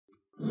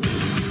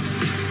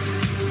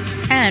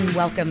And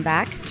welcome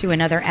back to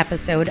another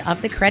episode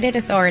of The Credit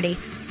Authority.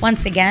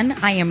 Once again,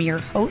 I am your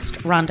host,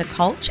 Rhonda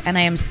Kulch, and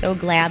I am so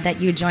glad that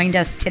you joined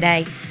us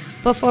today.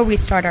 Before we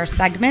start our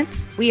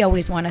segments, we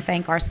always want to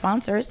thank our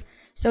sponsors.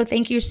 So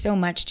thank you so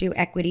much to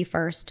Equity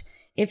First.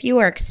 If you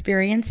are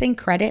experiencing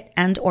credit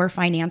and or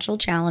financial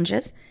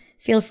challenges,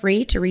 feel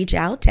free to reach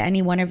out to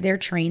any one of their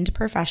trained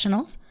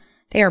professionals.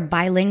 They are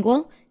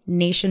bilingual,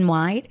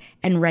 nationwide,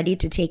 and ready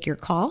to take your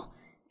call.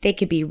 They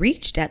could be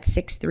reached at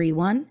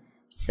 631-714-4822.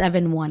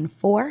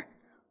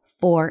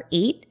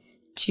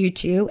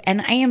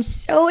 And I am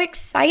so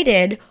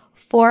excited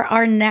for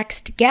our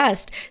next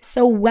guest.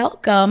 So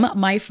welcome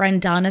my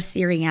friend Donna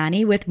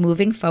Sirianni with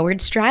Moving Foward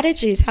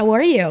Strategies. How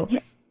are you?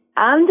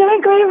 I'm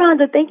doing great,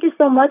 Rhonda. Thank you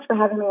so much for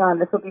having me on.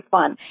 This will be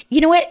fun.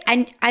 You know what?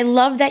 I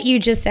love that you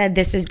just said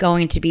this is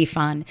going to be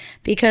fun,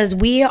 because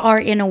we are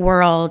in a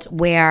world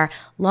where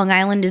Long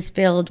Island is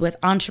filled with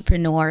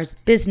entrepreneurs,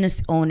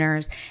 business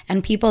owners,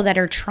 and people that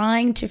are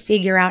trying to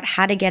figure out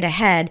how to get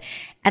ahead.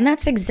 And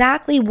that's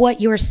exactly what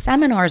your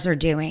seminars are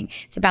doing.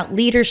 It's about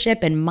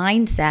leadership and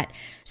mindset.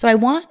 So I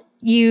want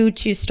you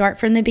to start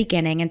from the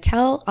beginning and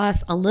tell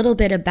us a little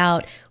bit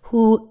about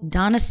who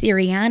Donna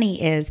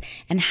Sirianni is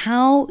and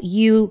how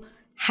you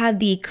had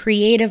the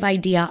creative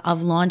idea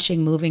of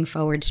launching Moving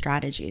Foward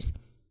Strategies.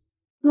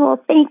 Well,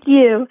 thank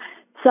you.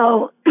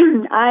 So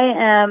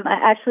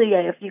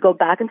if you go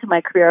back into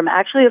my career, I'm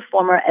actually a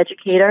former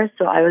educator.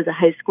 So I was a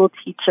high school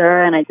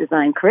teacher and I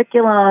designed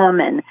curriculum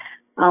and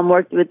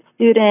worked with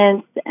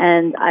students,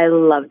 and I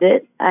loved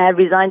it. I had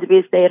resigned to be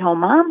a stay-at-home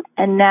mom,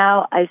 and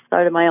now I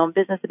started my own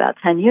business about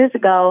 10 years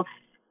ago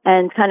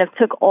and kind of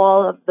took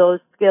all of those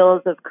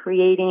skills of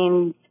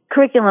creating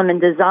curriculum and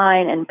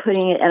design and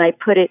I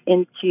put it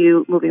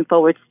into Moving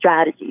Foward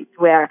Strategies,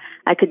 where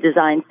I could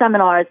design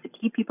seminars to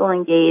keep people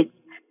engaged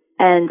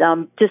and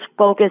just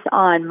focus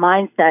on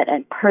mindset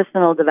and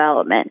personal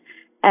development.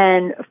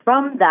 And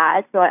from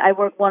that, so I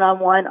work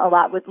one-on-one a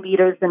lot with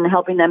leaders and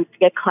helping them to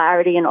get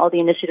clarity in all the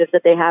initiatives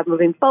that they have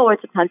moving forward.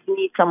 Sometimes you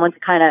need someone to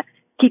kind of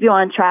keep you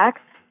on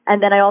track.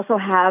 And then I also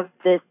have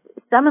this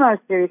seminar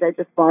series I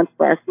just launched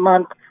last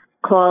month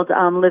called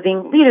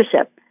Living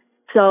Leadership.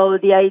 So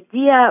the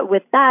idea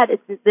with that is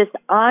this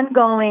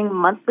ongoing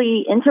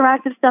monthly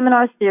interactive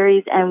seminar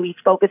series, and we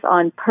focus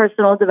on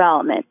personal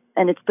development.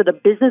 And it's for the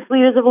business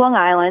leaders of Long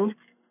Island.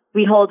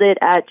 We hold it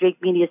at Drake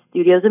Media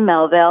Studios in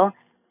Melville.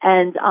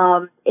 And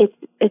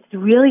it's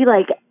really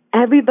like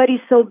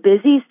everybody's so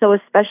busy. So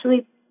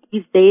especially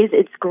these days,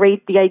 it's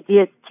great. The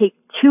idea is to take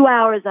 2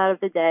 hours out of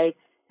the day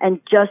and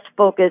just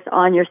focus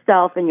on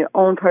yourself and your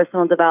own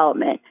personal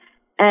development.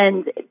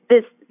 And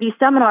these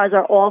seminars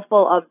are all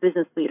full of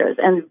business leaders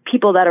and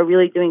people that are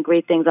really doing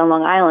great things on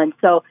Long Island.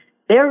 So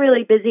they're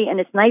really busy, and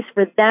it's nice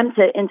for them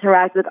to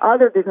interact with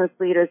other business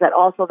leaders that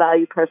also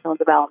value personal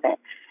development.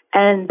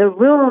 And the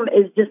room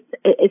is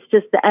it's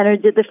just the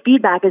energy, the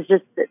feedback is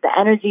just, the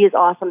energy is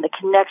awesome, the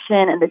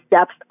connection and the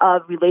depth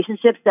of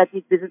relationships that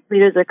these business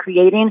leaders are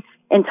creating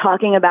and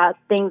talking about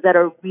things that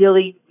are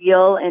really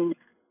real and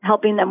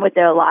helping them with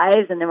their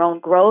lives and their own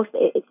growth.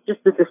 It's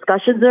just the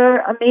discussions are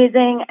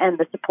amazing, and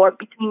the support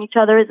between each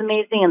other is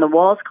amazing, and the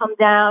walls come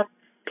down.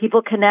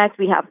 People connect.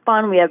 We have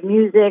fun. We have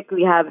music.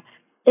 We have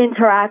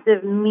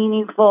interactive,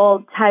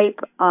 meaningful type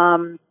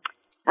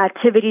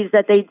activities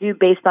that they do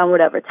based on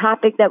whatever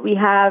topic that we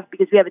have,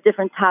 because we have a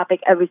different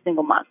topic every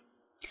single month.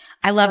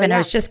 I love it. Yeah. I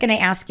was just going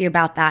to ask you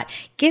about that.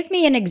 Give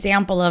me an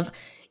example of,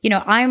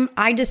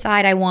 I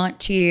decide I want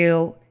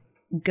to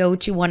go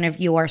to one of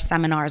your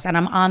seminars and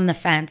I'm on the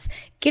fence.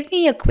 Give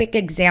me a quick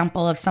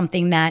example of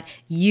something that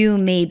you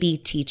may be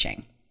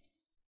teaching.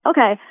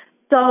 Okay.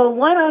 So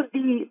one of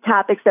the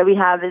topics that we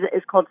have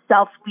is called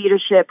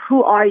self-leadership.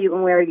 Who are you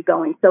and where are you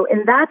going? So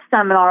in that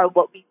seminar,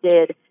 what we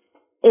did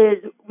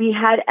is we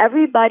had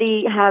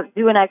everybody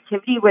do an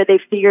activity where they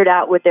figured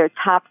out what their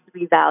top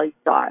 3 values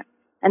are.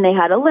 And they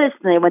had a list,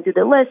 and they went through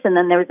the list, and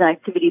then there was an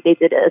activity they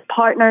did as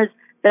partners.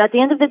 But at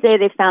the end of the day,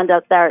 they found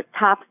out their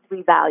top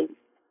 3 values.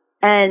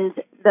 And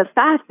the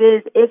fact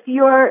is, if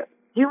you're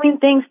doing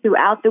things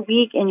throughout the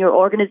week in your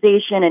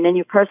organization and in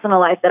your personal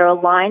life that are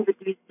aligned with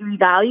these 3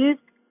 values,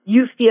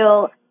 you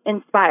feel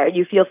inspired,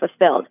 you feel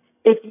fulfilled.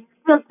 If you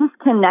feel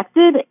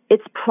disconnected,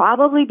 it's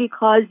probably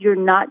because you're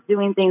not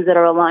doing things that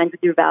are aligned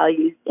with your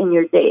values in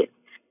your days.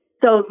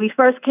 So we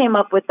first came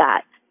up with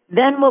that.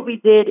 Then what we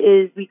did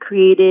is we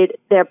created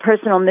their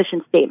personal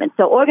mission statement.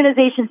 So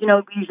organizations, we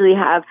usually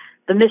have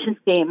the mission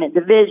statement,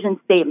 the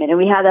vision statement, and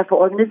we have that for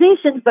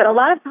organizations, but a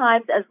lot of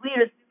times as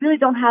leaders, we really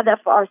don't have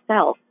that for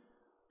ourselves.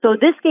 So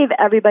this gave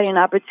everybody an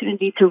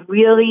opportunity to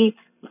really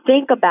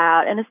think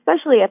about, and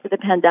especially after the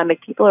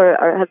pandemic, people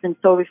have been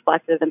so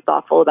reflective and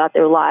thoughtful about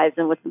their lives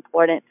and what's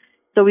important.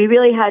 So we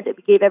really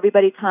we gave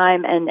everybody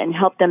time and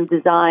helped them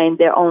design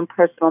their own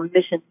personal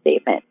mission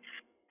statement.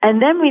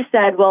 And then we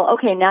said, well,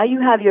 okay, now you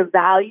have your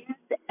values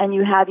and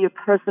you have your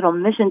personal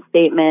mission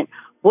statement.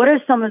 What are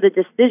some of the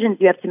decisions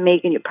you have to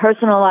make in your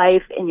personal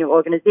life, in your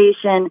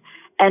organization,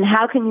 and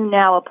how can you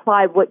now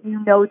apply what you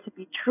know to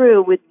be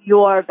true with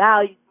your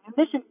values and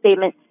your mission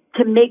statement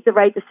to make the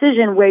right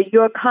decision where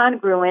you're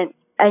congruent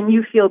and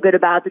you feel good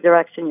about the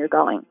direction you're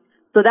going.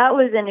 So that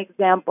was an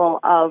example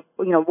of,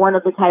 one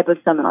of the type of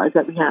seminars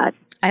that we had.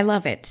 I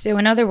love it. So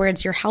in other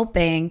words, you're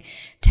helping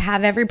to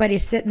have everybody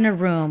sit in a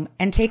room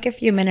and take a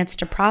few minutes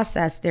to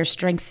process their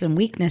strengths and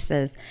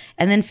weaknesses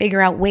and then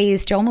figure out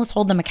ways to almost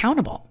hold them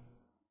accountable,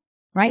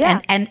 right? Yeah.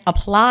 And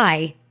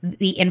apply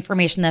the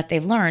information that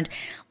they've learned.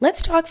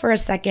 Let's talk for a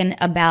second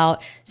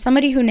about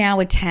somebody who now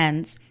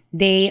attends.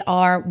 They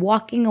are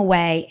walking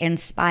away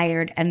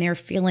inspired and they're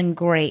feeling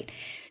great.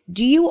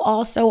 Do you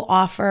also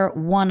offer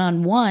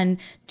one-on-one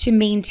to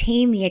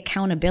maintain the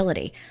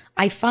accountability?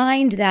 I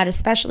find that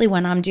especially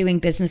when I'm doing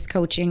business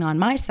coaching on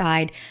my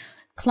side,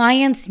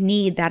 clients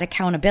need that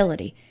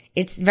accountability.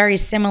 It's very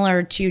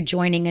similar to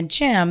joining a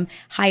gym,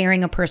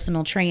 hiring a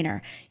personal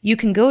trainer. You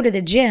can go to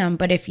the gym,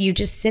 but if you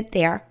just sit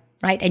there,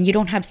 right, and you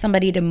don't have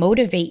somebody to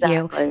motivate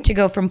you to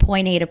go from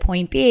point A to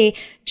point B,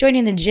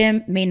 joining the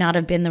gym may not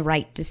have been the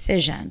right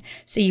decision.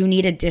 So you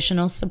need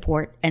additional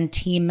support and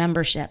team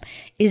membership.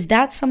 Is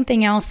that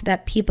something else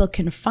that people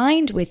can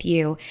find with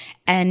you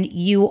and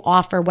you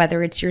offer,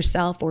 whether it's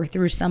yourself or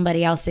through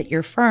somebody else at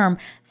your firm,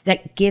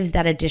 that gives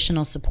that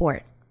additional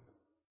support?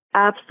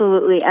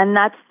 Absolutely. And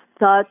that's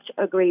such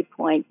a great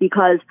point,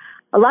 because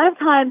a lot of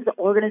times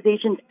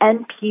organizations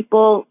and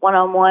people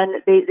one-on-one,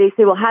 they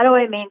say, well, how do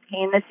I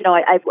maintain this?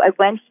 I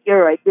went here,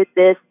 or I did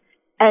this.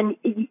 And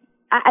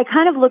I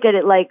kind of look at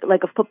it like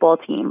a football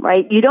team,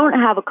 right? You don't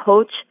have a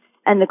coach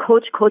and the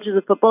coach coaches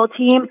a football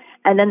team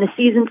and then the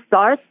season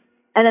starts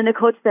and then the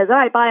coach says, all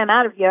right, bye, I'm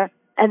out of here.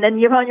 And then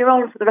you're on your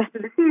own for the rest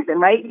of the season,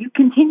 right? You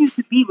continue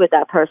to be with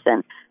that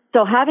person.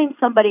 So having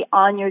somebody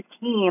on your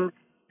team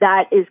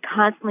that is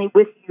constantly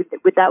with you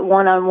with that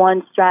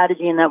one-on-one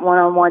strategy and that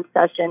one-on-one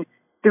session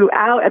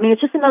throughout,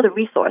 it's just another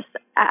resource.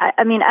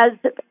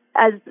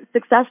 As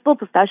successful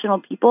professional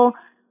people,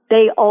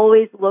 they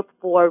always look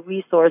for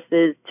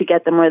resources to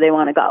get them where they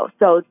want to go.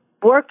 So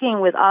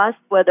working with us,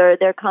 whether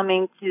they're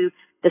coming to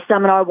the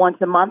seminar once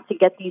a month to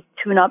get these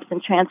tune-ups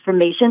and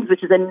transformations,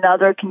 which is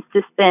another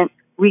consistent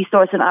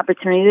resource and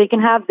opportunity they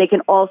can have, they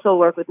can also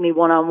work with me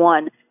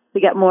one-on-one to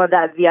get more of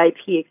that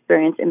VIP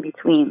experience in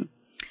between.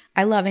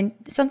 I love, and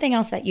something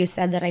else that you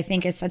said that I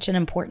think is such an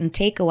important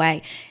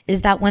takeaway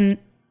is that when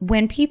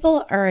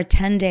people are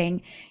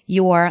attending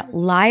your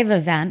live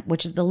event,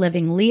 which is the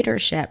Living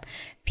Leadership,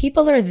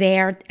 people are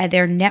there and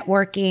they're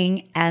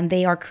networking and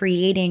they are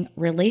creating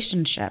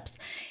relationships.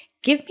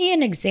 Give me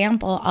an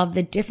example of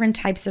the different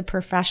types of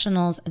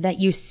professionals that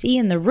you see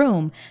in the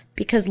room,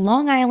 because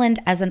Long Island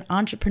as an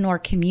entrepreneur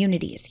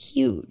community is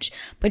huge.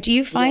 But do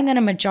you find that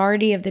a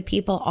majority of the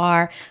people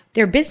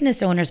they're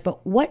business owners,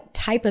 but what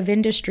type of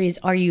industries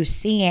are you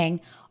seeing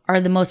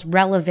are the most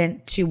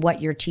relevant to what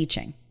you're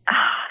teaching?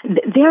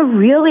 They're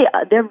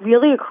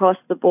really across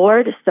the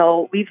board.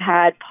 So we've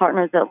had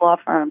partners at law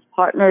firms,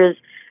 partners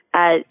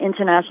at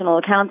international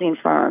accounting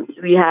firms.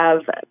 We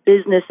have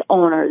business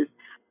owners.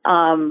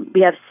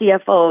 We have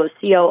CFOs,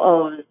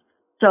 COOs.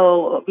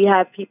 So we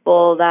have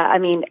people that,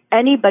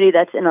 anybody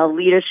that's in a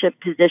leadership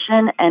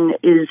position and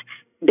is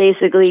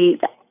basically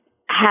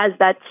has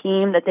that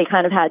team that they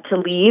kind of have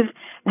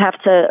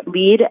to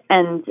lead.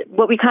 And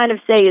what we kind of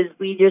say is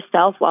lead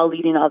yourself while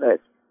leading others.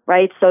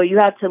 Right? So you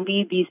have to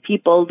lead these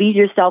people, lead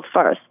yourself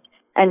first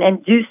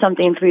and do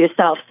something for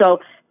yourself. So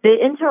the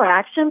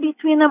interaction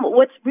between them,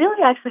 what's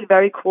really actually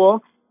very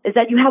cool is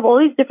that you have all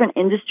these different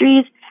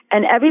industries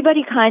and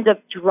everybody kind of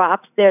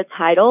drops their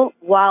title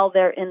while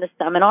they're in the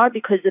seminar,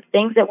 because the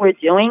things that we're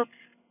doing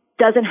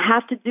doesn't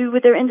have to do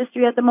with their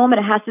industry at the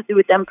moment. It has to do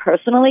with them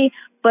personally.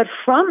 But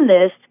from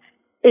this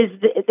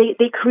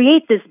they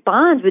create this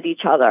bond with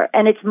each other,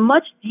 and it's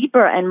much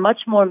deeper and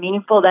much more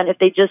meaningful than if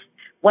they just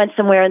went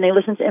somewhere and they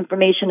listened to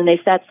information and they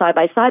sat side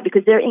by side,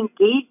 because they're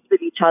engaged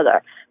with each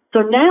other. So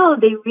now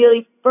they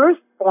really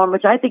first form,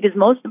 which I think is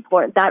most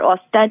important, that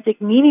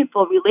authentic,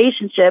 meaningful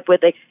relationship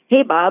with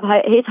hey, Bob,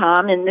 hey,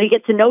 Tom, and they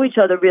get to know each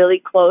other really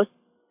close.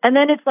 And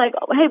then it's like,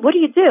 oh, hey, what do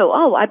you do?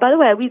 Oh, by the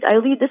way, I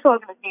lead this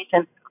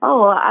organization.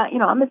 Oh,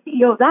 I'm the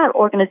CEO of that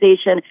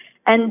organization.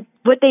 And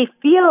what they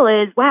feel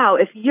is, wow,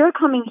 if you're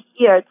coming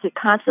here to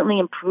constantly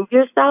improve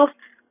yourself,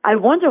 I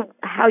wonder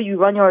how you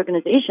run your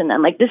organization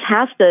then. Like the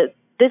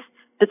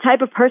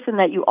type of person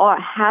that you are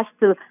has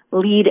to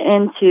lead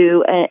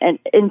into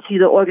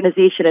the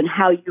organization and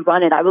how you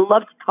run it. I would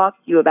love to talk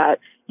to you about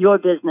your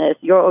business,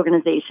 your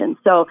organization.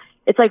 So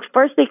it's like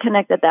first they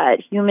connect at that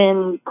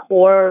human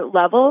core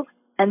level,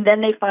 and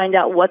then they find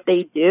out what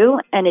they do,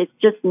 and it's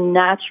just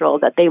natural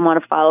that they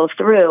want to follow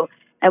through.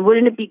 And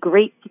wouldn't it be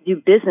great to do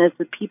business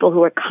with people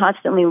who are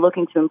constantly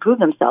looking to improve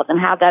themselves and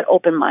have that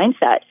open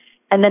mindset?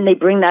 And then they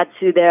bring that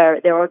to their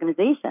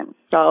organization.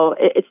 So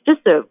it's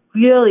just a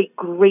really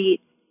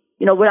great,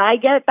 what I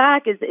get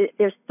back is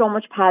there's so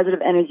much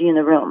positive energy in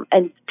the room,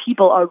 and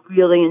people are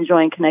really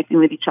enjoying connecting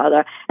with each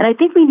other. And I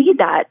think we need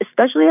that,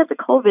 especially after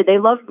COVID. They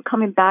love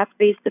coming back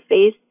face to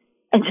face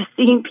and just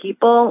seeing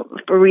people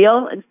for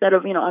real instead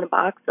of, on a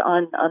box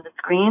on the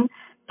screen.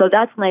 So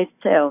that's nice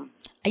too.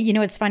 You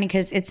know, it's funny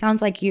because it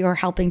sounds like you're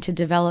helping to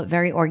develop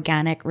very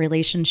organic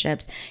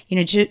relationships. You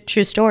know,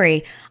 true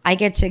story. I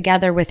get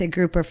together with a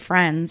group of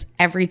friends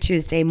every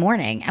Tuesday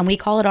morning, and we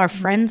call it our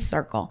friends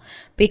circle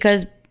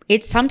because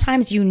it's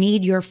sometimes you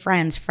need your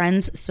friends.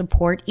 Friends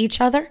support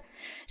each other.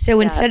 So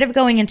instead of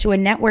going into a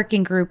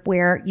networking group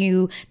where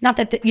not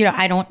that,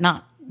 I don't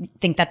not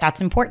think that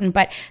that's important,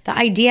 but the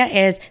idea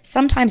is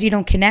sometimes you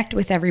don't connect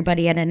with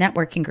everybody at a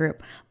networking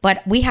group,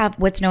 but we have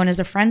what's known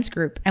as a friends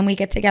group, and we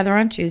get together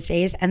on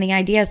Tuesdays, and the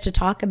idea is to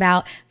talk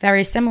about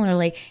very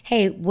similarly,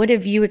 hey, what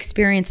have you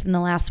experienced in the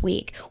last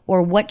week,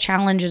 or what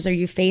challenges are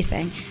you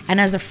facing? And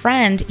as a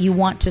friend, you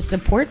want to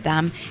support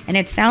them, and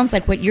it sounds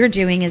like what you're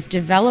doing is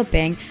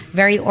developing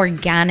very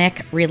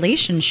organic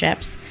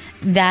relationships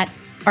that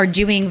are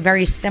doing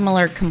very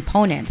similar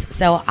components.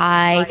 So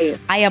I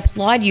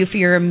applaud you for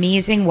your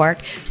amazing work.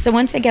 So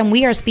once again,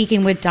 we are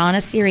speaking with Donna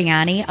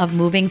Sirianni of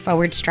Moving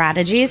Forward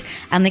Strategies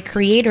and the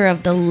creator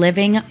of the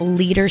Living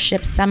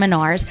Leadership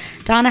Seminars.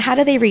 Donna, how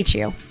do they reach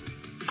you?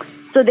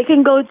 So they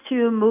can go to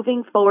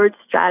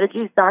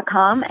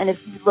movingforwardstrategies.com, and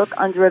if you look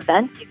under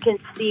events, you can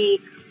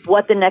see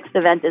what the next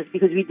event is,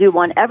 because we do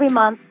one every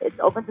month. It's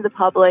open to the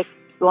public.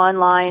 Go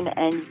online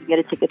and you can get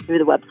a ticket through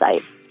the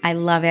website. I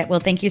love it.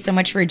 Well, thank you so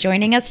much for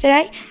joining us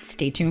today.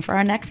 Stay tuned for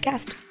our next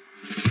guest.